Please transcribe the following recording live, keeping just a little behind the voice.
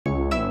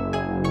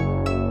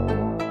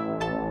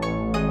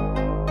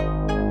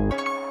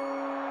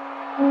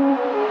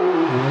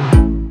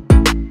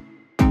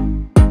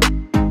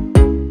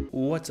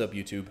What's up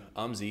YouTube?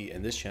 I'm Z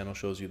and this channel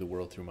shows you the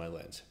world through my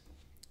lens.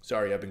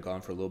 Sorry I've been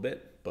gone for a little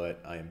bit, but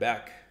I am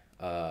back.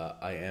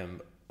 I am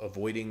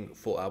avoiding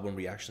full album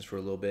reactions for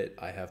a little bit.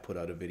 I have put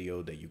out a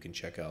video that you can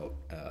check out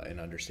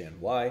and understand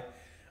why,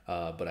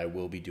 but I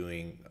will be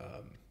doing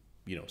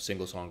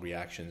single song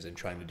reactions and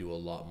trying to do a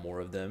lot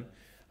more of them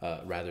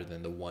rather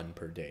than the one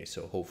per day.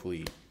 So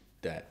hopefully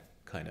that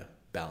kind of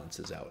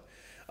balances out.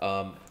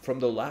 From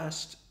the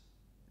last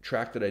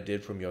track that I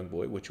did from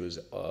YoungBoy, which was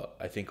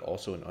I think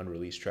also an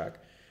unreleased track,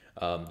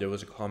 there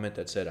was a comment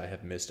that said I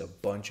have missed a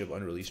bunch of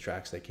unreleased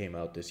tracks that came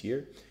out this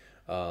year.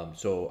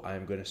 So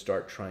I'm going to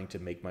start trying to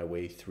make my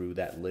way through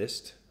that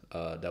list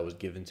that was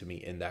given to me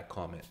in that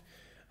comment.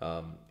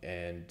 I'm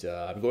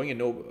going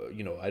in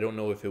I don't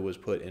know if it was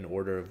put in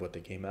order of what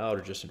they came out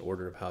or just in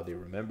order of how they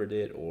remembered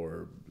it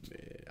or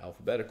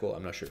alphabetical.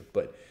 I'm not sure,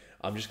 but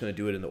I'm just going to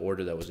do it in the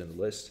order that was in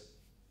the list.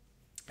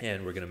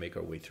 And we're going to make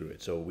our way through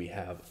it. So we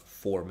have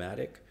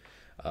 4Matic,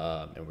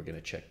 and we're going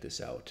to check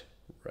this out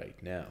right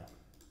now.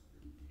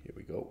 Here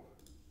we go.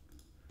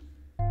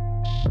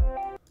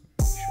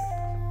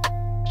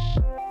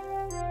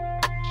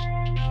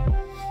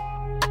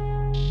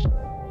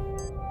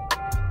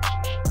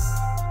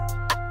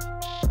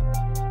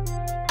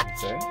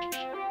 Okay.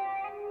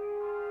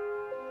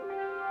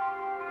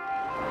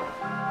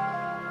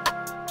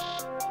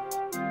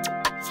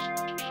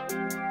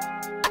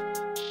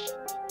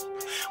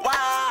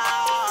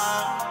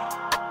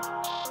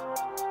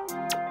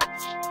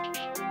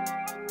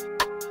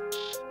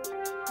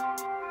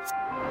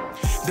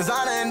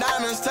 Designer and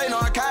diamonds, take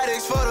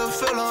narcotics for the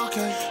feel,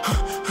 okay.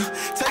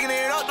 Taking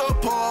it up the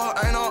poor,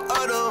 ain't no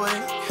other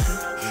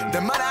way.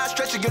 The money I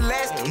stretch, it get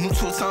less, new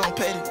two-tone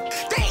petty.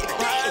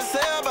 I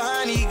sell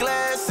behind these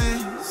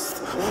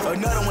glasses.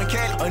 Another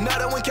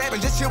one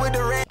capping, just chill with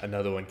the red.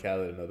 Another one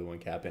Khaled, another one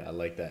capping. I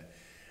like that.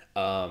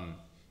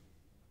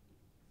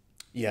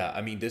 Yeah,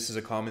 I mean, this is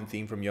a common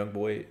theme from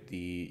YoungBoy,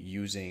 the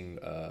using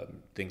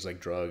things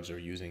like drugs or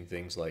using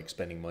things like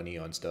spending money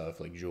on stuff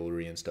like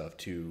jewelry and stuff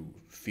to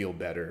feel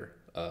better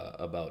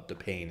about the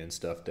pain and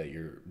stuff that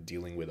you're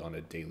dealing with on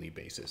a daily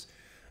basis.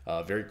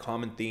 Very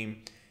common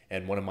theme,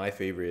 and one of my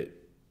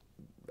favorite,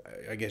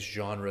 I guess,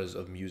 genres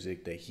of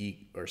music that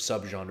or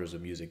subgenres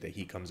of music that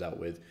he comes out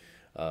with,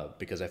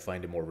 because I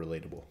find it more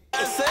relatable.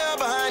 Sell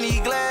behind these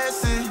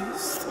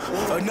glasses.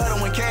 Another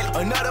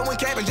one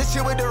capping, just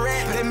chill with the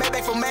red. Then made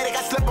back 4Matic,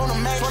 I slept on the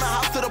mat. From the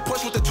house to the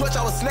push with the twitch,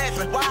 I was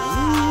snapping.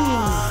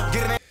 Wow.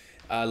 Get it.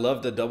 I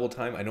love the double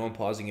time. I know I'm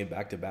pausing it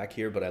back to back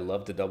here, but I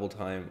love the double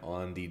time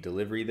on the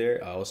delivery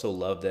there. I also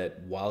love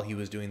that while he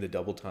was doing the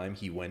double time,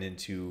 he went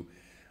into,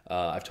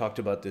 I've talked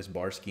about this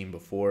bar scheme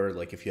before,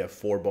 like if you have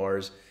 4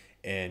 bars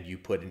and you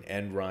put an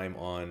end rhyme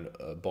on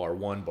bar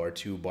 1, bar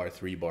 2, bar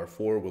 3, bar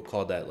 4, we'll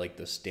call that like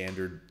the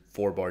standard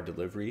 4-bar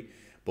delivery.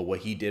 But what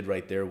he did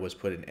right there was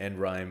put an end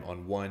rhyme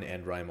on 1,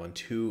 end rhyme on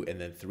 2, and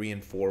then 3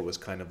 and 4 was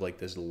kind of like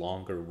this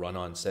longer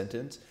run-on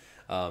sentence.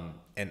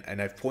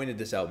 And I've pointed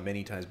this out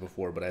many times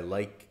before, but I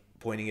like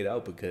pointing it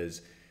out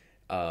because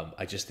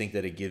I just think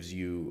that it gives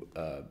you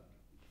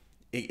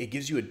it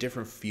gives you a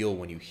different feel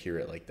when you hear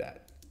it like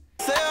that.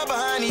 Sell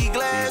behind these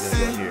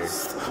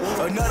glasses.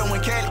 Another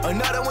one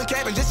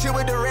capping, just chill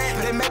with the red.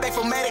 Then made back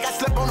 4Matic, I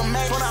slept on the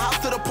mat. From the house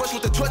to the push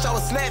with the twitch, I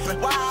was snapping.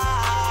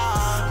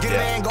 Wow. Get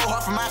it in, go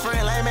hard for my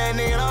friend, lame man,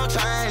 nigga, don't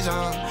change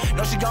on.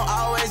 No, she gon'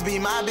 always be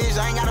my bitch,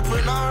 I ain't gotta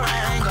put no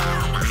ring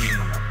on.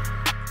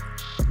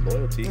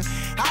 Loyalty.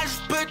 I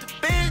just put the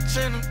bitch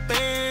in the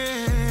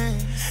bin.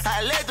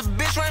 I let the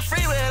bitch run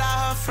free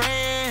without her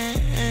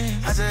friend.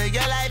 I said,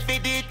 yeah, like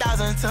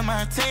 50,000 to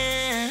my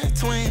 10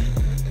 twin.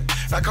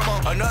 Now come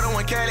on, another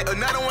one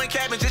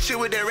capping, just chill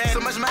with that rat.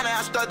 So much money,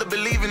 I start to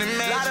believe in the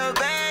man. Lot of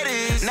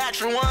baddies,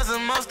 natural ones,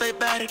 and most they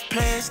bad at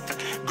plastic.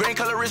 Green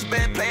color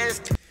wristband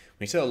plastic.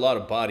 When he said a lot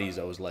of bodies,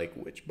 I was like,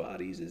 which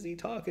bodies is he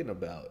talking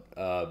about?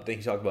 Then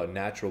he talked about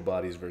natural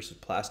bodies versus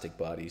plastic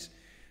bodies.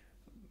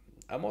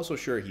 I'm also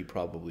sure he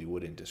probably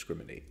wouldn't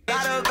discriminate.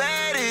 Lot of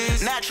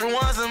baddies, natural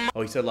ones, and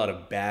oh, he said a lot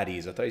of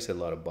baddies. I thought he said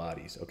a lot of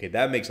bodies. Okay,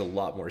 that makes a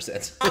lot more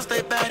sense. most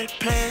they bad at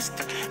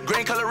plastic.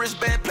 Green color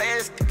wristband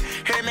plastic.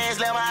 Hair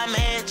man's level I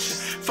match.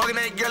 Fucking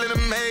that girl in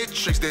the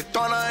matrix. They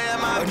thrown her in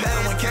my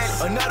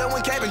pants. Another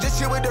one capping, just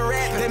chill with the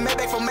red. Then made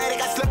back 4Matic,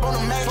 I slept on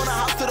the mat. From the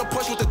house to the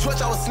push with the twitch,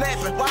 I was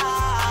snapping.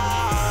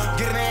 Wow.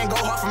 Get it in, go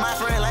hard for my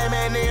friend, lame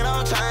man, nigga,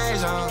 don't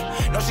change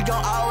on. No, she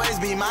gon' always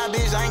be my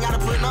bitch, I ain't gotta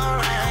put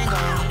no ring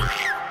on.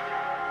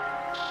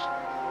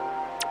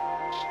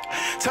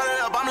 Turn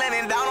it up, I'm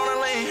landing down on the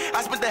lane.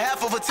 I spent the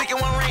half of a ticket,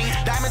 1 ring.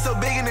 Diamond so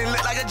big and it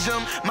look like a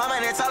gym. My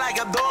man, it's all like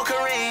Abdul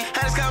Kareem.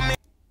 I just got me.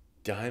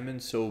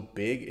 Diamond so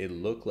big, it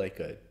looked like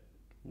a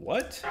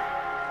what?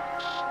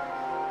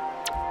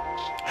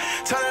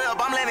 Turn it up,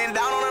 I'm landing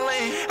down on the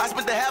lane. I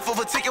spent the half of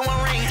a ticket,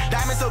 1 ring.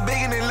 Diamond so big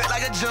and it look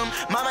like a gym.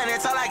 My man,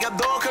 it's all like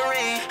Abdul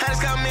Kareem. I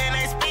just got me and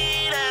they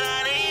speed and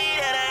I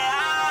need it.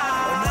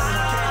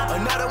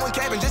 Another one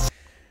capping, just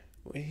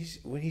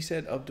when he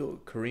said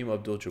Kareem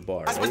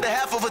Abdul-Jabbar, I spent the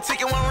half of a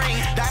ticket, 1 ring.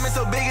 Diamond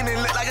so big and it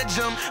look like a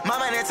gym. My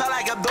man, it's all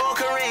like Abdul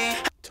Kareem.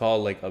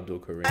 Tall like Abdul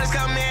Kareem. I just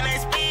come in, they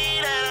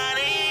speed and I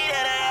need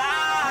it.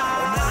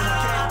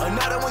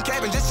 Another one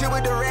capping, just chill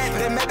with the rap.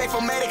 Then Maybach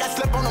 4Matic, I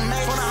slept on the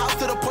mattress. From the house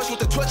to the porch with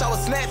the torch, I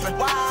was snapping.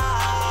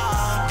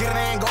 Wow. Get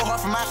it in, go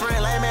hard for my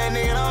friend, lame man,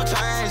 nigga, don't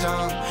change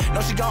on.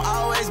 No, she gon'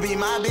 always be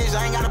my bitch,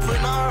 I ain't gotta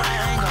put no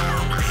ring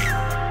on.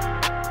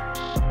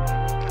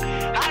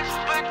 I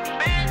just put the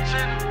bitch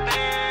in the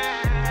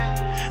bed.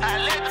 I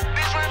let the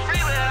bitch run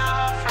free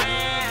without her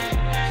friend.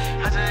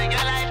 I just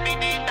got like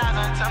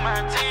 50,000 to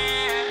my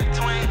 10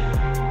 twin.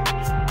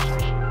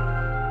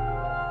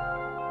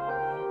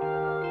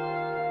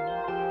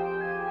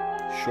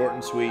 Short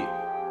and sweet.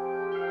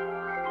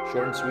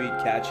 Short and sweet,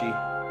 catchy.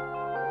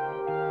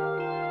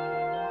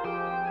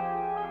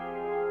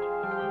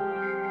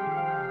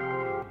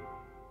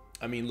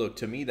 I mean, look,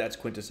 to me, that's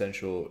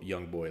quintessential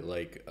YoungBoy.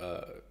 Like,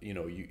 you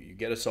know, you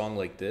get a song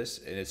like this,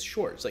 and it's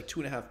short. It's like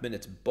 2.5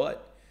 minutes,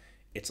 but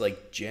it's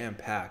like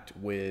jam-packed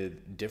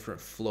with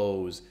different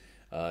flows,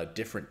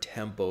 different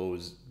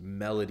tempos,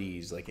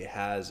 melodies. Like, it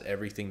has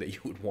everything that you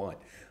would want.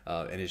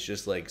 And it's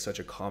just like such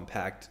a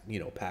compact, you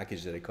know,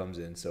 package that it comes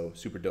in. So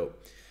super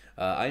dope.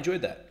 I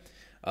enjoyed that.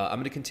 I'm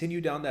going to continue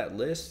down that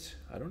list.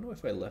 I don't know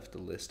if I left the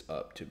list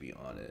up, to be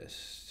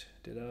honest.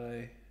 Did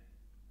I?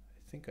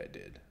 I think I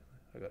did.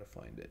 I got to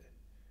find it.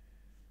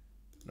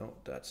 No,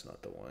 that's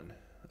not the one.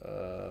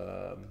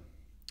 I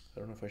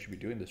don't know if I should be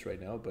doing this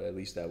right now, but at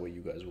least that way you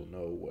guys will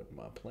know what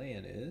my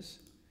plan is.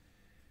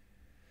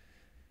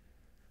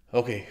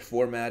 Okay,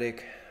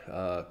 4Matic,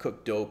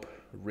 Cook Dope,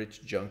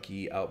 Rich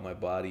Junkie, Out My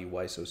Body,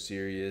 Why So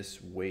Serious,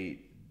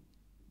 Wait,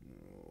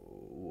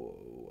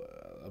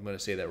 I'm going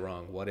to say that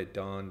wrong, What It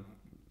Dawn,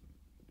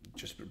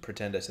 just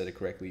pretend I said it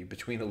correctly,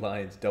 Between the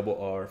Lines, Double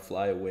R,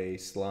 Fly Away,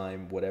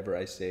 Slime, Whatever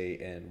I Say,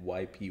 and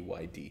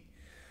YPYD.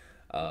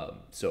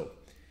 So,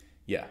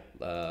 yeah,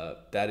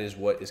 that is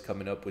what is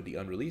coming up with the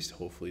unreleased.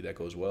 Hopefully that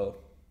goes well.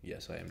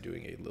 Yes, I am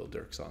doing a Lil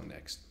Durk song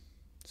next.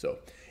 So,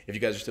 if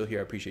you guys are still here,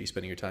 I appreciate you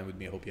spending your time with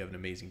me. I hope you have an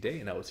amazing day,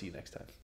 and I will see you next time.